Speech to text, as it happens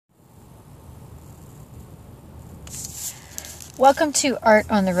Welcome to Art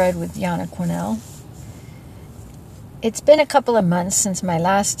on the Road with Yana Cornell. It's been a couple of months since my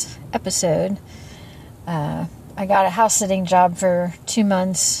last episode. I got a house sitting job for 2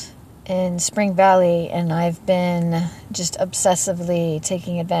 months in Spring Valley, and I've been just obsessively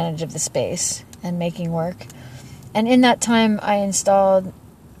taking advantage of the space and making work. And in that time, I installed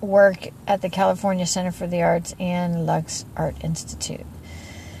work at the California Center for the Arts and Lux Art Institute.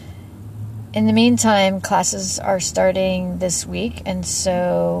 In the meantime, classes are starting this week, and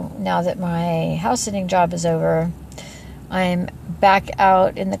so now that my house sitting job is over, I'm back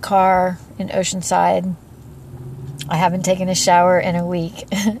out in the car in Oceanside. I haven't taken a shower in a week,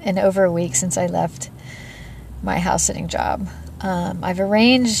 in over a week since I left my house sitting job. I've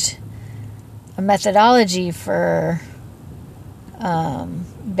arranged a methodology for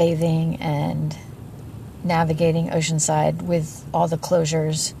bathing and navigating Oceanside with all the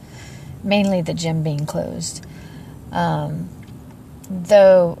closures, mainly the gym being closed.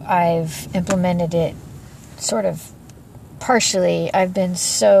 Though I've implemented it sort of partially, I've been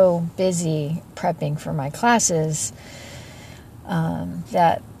so busy prepping for my classes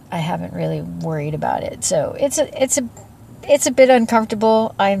that I haven't really worried about it. So it's a bit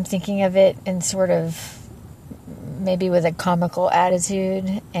uncomfortable. I'm thinking of it in sort of maybe with a comical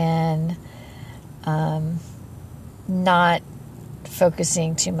attitude and not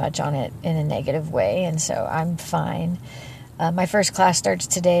focusing too much on it in a negative way, and so I'm fine. My first class starts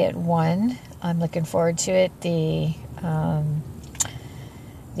today at 1. I'm looking forward to it. The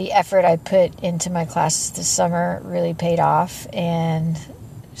effort I put into my classes this summer really paid off, and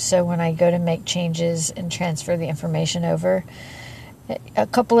so when I go to make changes and transfer the information over, a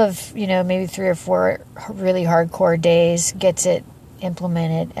couple of, maybe 3 or 4 really hardcore days gets it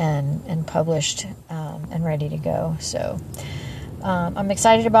implemented and published and ready to go. So I'm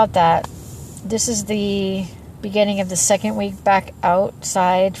excited about that. This is the beginning of the second week back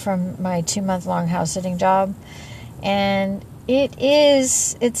outside from my 2-month-long house sitting job. And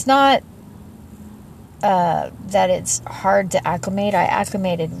it's not that it's hard to acclimate. I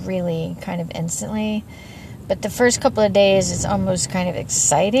acclimated really kind of instantly. But the first couple of days, it's almost kind of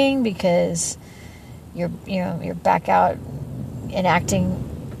exciting because you're back out enacting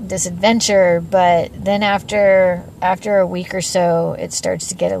this adventure, but then after a week or so, it starts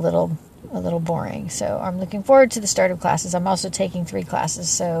to get a little boring. So I'm looking forward to the start of classes. I'm also taking 3 classes,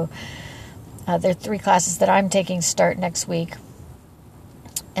 so there are 3 classes that I'm taking start next week,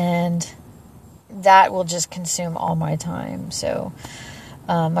 and that will just consume all my time. So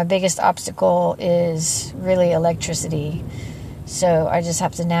my biggest obstacle is really electricity, so I just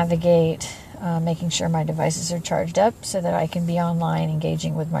have to navigate making sure my devices are charged up so that I can be online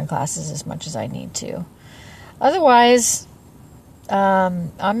engaging with my classes as much as I need to. Otherwise,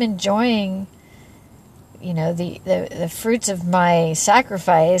 I'm enjoying, the fruits of my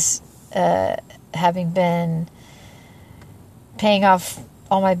sacrifice, having been paying off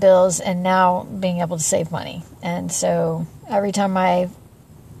all my bills and now being able to save money. And so every time I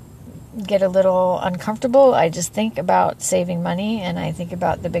get a little uncomfortable, I just think about saving money, and I think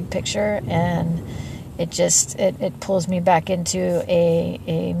about the big picture, and it pulls me back into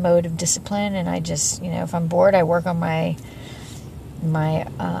a mode of discipline. And I just, if I'm bored, I work on my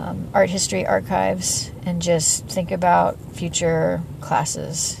art history archives and just think about future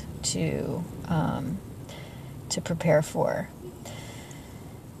classes to prepare for.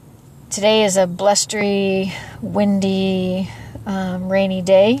 Today is a blustery, windy, rainy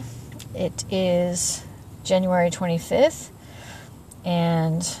day. It is January 25th,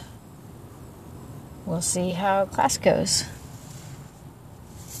 and we'll see how class goes.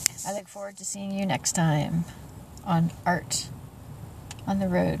 I look forward to seeing you next time on Art on the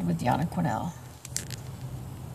Road with Yana Cornell.